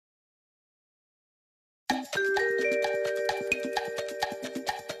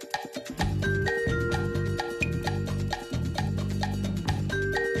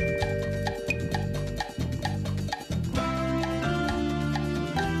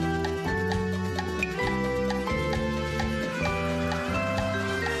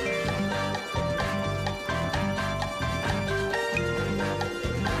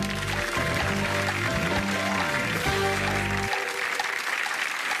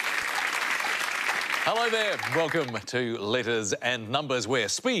Hello there. Welcome to Letters and Numbers, where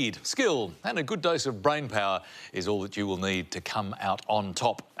speed, skill and a good dose of brain power is all that you will need to come out on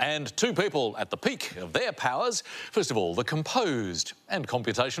top. And two people at the peak of their powers. First of all, the composed and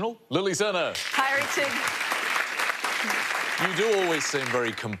computational Lily Serna. Hi, Richard. You do always seem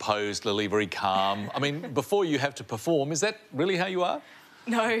very composed, Lily, very calm. I mean, before you have to perform, is that really how you are?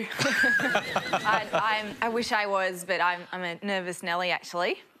 No. I wish I was, but I'm a nervous Nelly,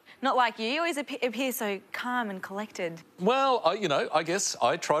 actually. Not like you. You always appear so calm and collected. Well, you know, I guess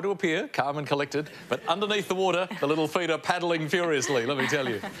I try to appear calm and collected, but underneath the water, the little feet are paddling furiously, let me tell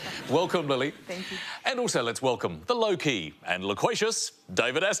you. Welcome, Lily. Thank you. And also let's welcome the low-key and loquacious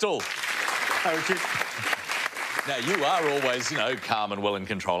David Astle. Hi, Richard. Now, you are always, you know, calm and well in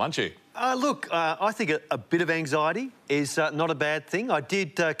control, aren't you? Look, I think a bit of anxiety is not a bad thing. I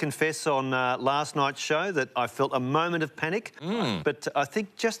did confess on last night's show that I felt a moment of panic, but I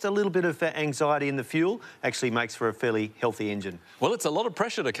think just a little bit of anxiety in the fuel actually makes for a fairly healthy engine. Well, it's a lot of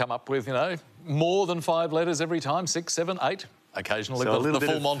pressure to come up with, you know, more than 5 letters every time, 6, 7, 8. Occasionally, So the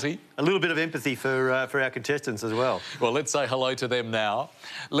full Monty. A little bit of empathy for our contestants as well. Well, let's say hello to them now.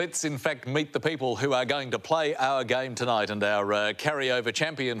 Let's, in fact, meet the people who are going to play our game tonight. And our carryover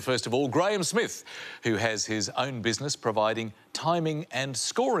champion, first of all, Graham Smith, who has his own business providing timing and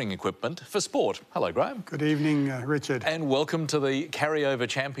scoring equipment for sport. Hello, Graham. Good evening, Richard. And welcome to the carryover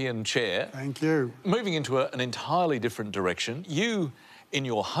champion chair. Thank you. Moving into an entirely different direction, you, in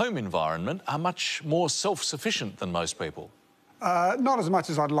your home environment, are much more self-sufficient than most people. Not as much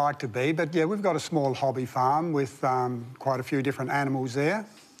as I'd like to be, but yeah, we've got a small hobby farm with quite a few different animals there.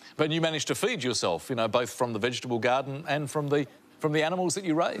 But you manage to feed yourself, you know, both from the vegetable garden and from the animals that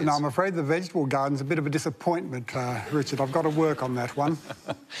you raise. No, I'm afraid the vegetable garden's a bit of a disappointment, Richard. I've got to work on that one.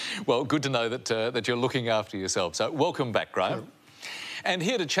 Well, good to know that that you're looking after yourself. So welcome back, Graham. And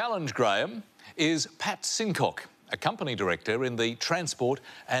here to challenge Graham is Pat Sincook, a company director in the transport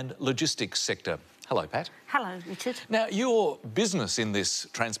and logistics sector. Hello, Pat. Hello, Richard. Now, your business in this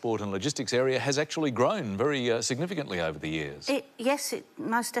transport and logistics area has actually grown very significantly over the years. Yes, it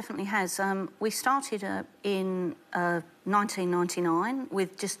most definitely has. We started in 1999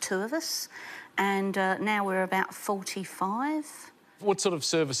 with just 2 of us, and now we're about 45. What sort of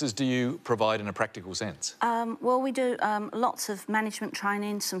services do you provide in a practical sense? Well, we do lots of management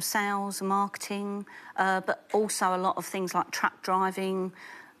training, some sales and marketing, but also a lot of things like truck driving,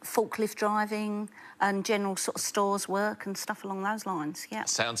 forklift driving and general sort of stores work and stuff along those lines, yeah.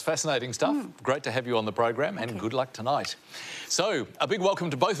 Sounds fascinating stuff. Great to have you on the program and good luck tonight. So, a big welcome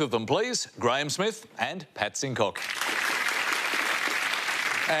to both of them, please. Graham Smith and Pat Sincook.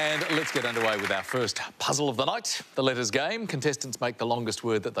 And let's get underway with our first puzzle of the night, the letters game. Contestants make the longest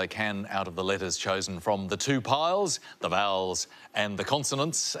word that they can out of the letters chosen from the 2 piles, the vowels and the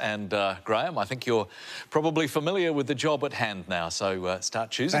consonants. And, Graham, I think you're probably familiar with the job at hand now, so start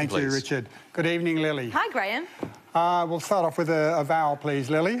choosing, please. Thank you, Richard. Good evening, Lily. Hi, Graham. We'll start off with a vowel, please,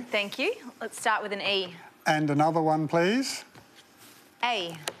 Lily. Thank you. Let's start with an E. And another one, please.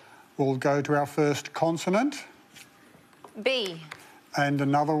 A. We'll go to our first consonant. B. And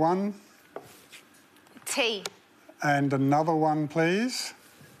another one. T. And another one, please.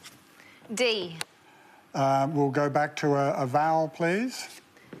 D. We'll go back to a vowel, please.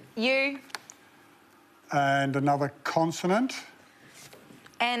 U. And another consonant.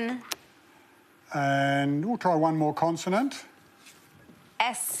 N. And we'll try one more consonant.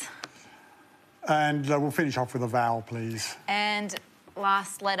 S. And we'll finish off with a vowel, please. And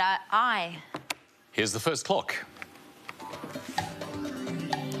last letter, I. Here's the first clock.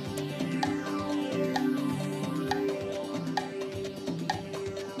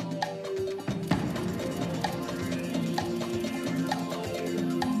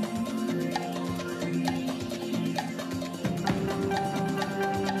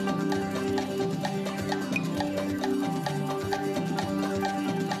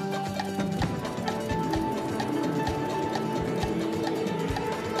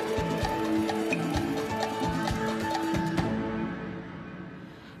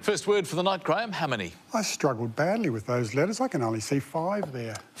 First word for the night, Graham. How many? I struggled badly with those letters. I can only see 5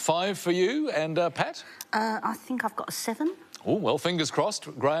 there. 5 for you. And Pat? I think I've got a 7. Oh, well, fingers crossed.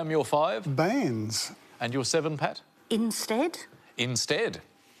 Graham, you're 5. Bands. And you're 7, Pat? Instead. Instead.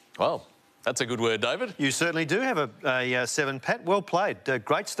 Well, that's a good word, David. You certainly do have a 7, Pat. Well played.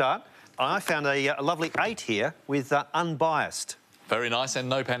 Great start. I found a lovely 8 here with unbiased. Very nice and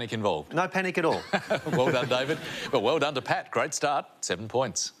no panic involved. No panic at all. Well done, David. But well done to Pat. Great start. 7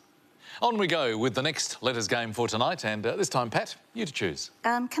 points. On we go with the next letters game for tonight, and this time, Pat, you to choose.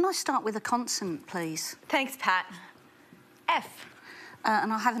 Can I start with a consonant, please? Thanks, Pat. F.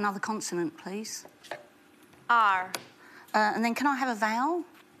 And I'll have another consonant, please. R. And then can I have a vowel?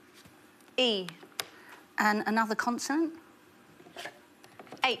 E. And another consonant?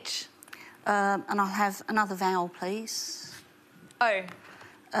 H. And I'll have another vowel, please. O.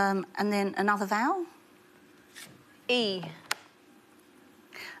 And then another vowel? E.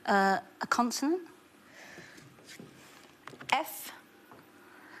 A consonant? F.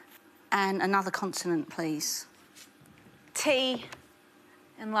 And another consonant, please. T.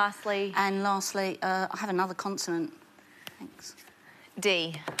 And lastly... And lastly, I have another consonant. Thanks.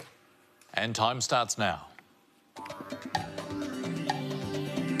 D. And time starts now.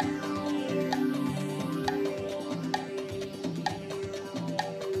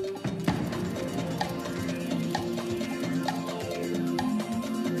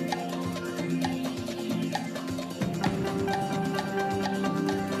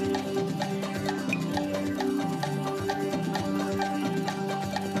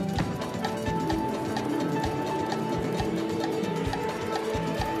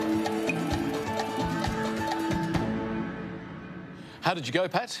 How did you go,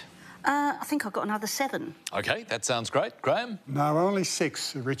 Pat? I think I've got another 7. OK, that sounds great. Graham? No, only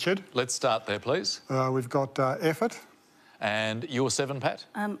 6, Richard. Let's start there, please. We've got effort. And your 7, Pat?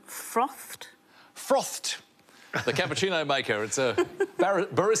 Frothed. Frothed. The cappuccino maker. It's a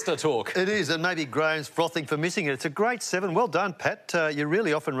barista talk. It is, and maybe Graham's frothing for missing it. It's a great 7. Well done, Pat. You're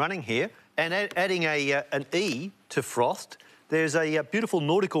really off and running here. And adding an E to frothed, there's a beautiful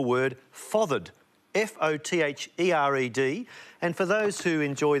nautical word, fothered. F-O-T-H-E-R-E-D. And for those who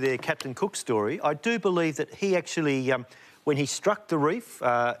enjoy their Captain Cook story, I do believe that he actually, when he struck the reef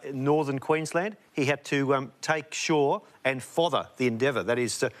in northern Queensland, he had to take shore and fother the Endeavour, that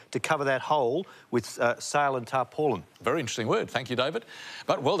is to cover that hole with sail and tarpaulin. Very interesting word. Thank you, David.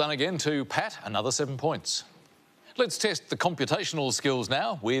 But well done again to Pat. Another 7 points. Let's test the computational skills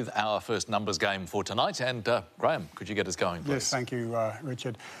now with our first numbers game for tonight. And Graham, could you get us going, please? Yes, thank you,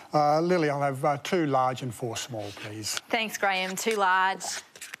 Richard. Lily, I'll have 2 large and 4 small, please. Thanks, Graham. 2 large,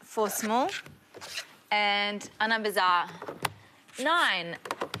 4 small. And our numbers are 9,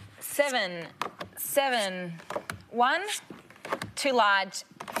 7, 7, 1, 2 large,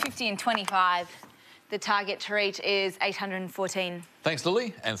 50 and 25. The target to reach is 814. Thanks,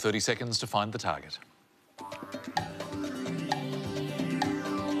 Lily. And 30 seconds to find the target.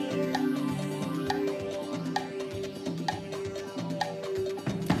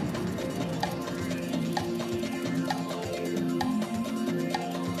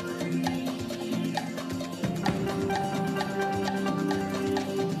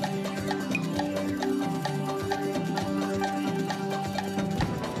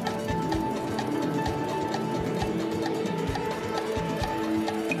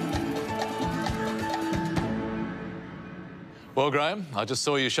 Well, Graham, I just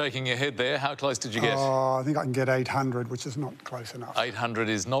saw you shaking your head there. How close did you get? Oh, I think I can get 800, which is not close enough. 800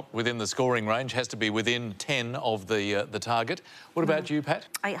 is not within the scoring range, has to be within 10 of the target. What about you, Pat?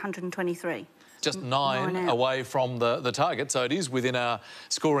 823. Just 9 away from the target, so it is within our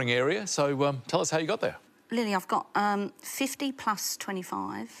scoring area. So tell us how you got there. Lily, I've got 50 plus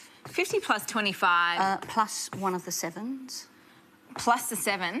 25. 50 plus 25. Plus one of the 7s. Plus the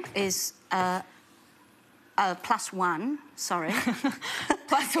 7. Is... plus 1, sorry.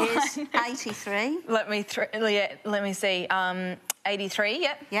 Plus 1. Is 83. Let me see. 83,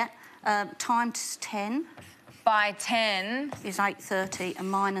 yep. Yeah. Times 10. By 10. Is 830 and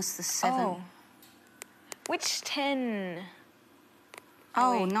minus the 7. Oh. Which 10?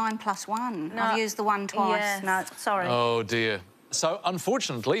 Oh, 9 plus 1. No. I've used the 1 twice. Yes. No, sorry. Oh, dear. So,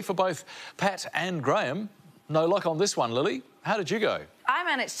 unfortunately, for both Pat and Graham, no luck on this one, Lily. How did you go? I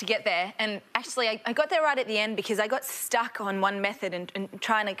managed to get there, and actually I got there right at the end because I got stuck on one method and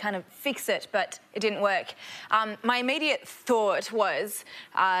trying to kind of fix it, but it didn't work. My immediate thought was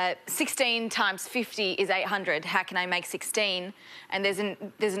 16 times 50 is 800. How can I make 16? And there's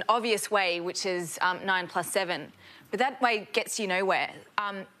an obvious way, which is 9 plus 7. But that way gets you nowhere.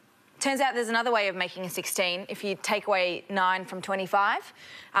 Turns out there's another way of making a 16 if you take away 9 from 25,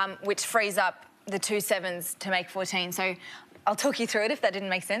 which frees up the 2 7s to make 14. So I'll talk you through it if that didn't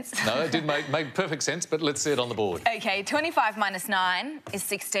make sense. No, it did make perfect sense, but let's see it on the board. OK, 25 minus 9 is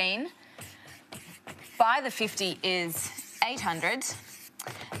 16. By the 50 is 800.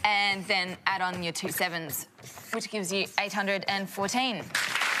 And then add on your 2 7s, which gives you 814.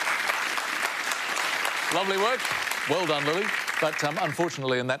 Lovely work. Well done, Lily. But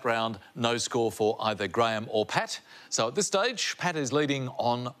unfortunately, in that round, no score for either Graham or Pat. So at this stage, Pat is leading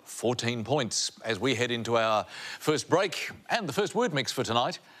on 14 points as we head into our first break and the first word mix for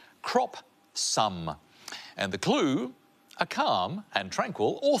tonight, crop sum. And the clue, a calm and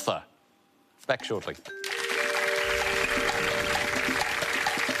tranquil author? Back shortly.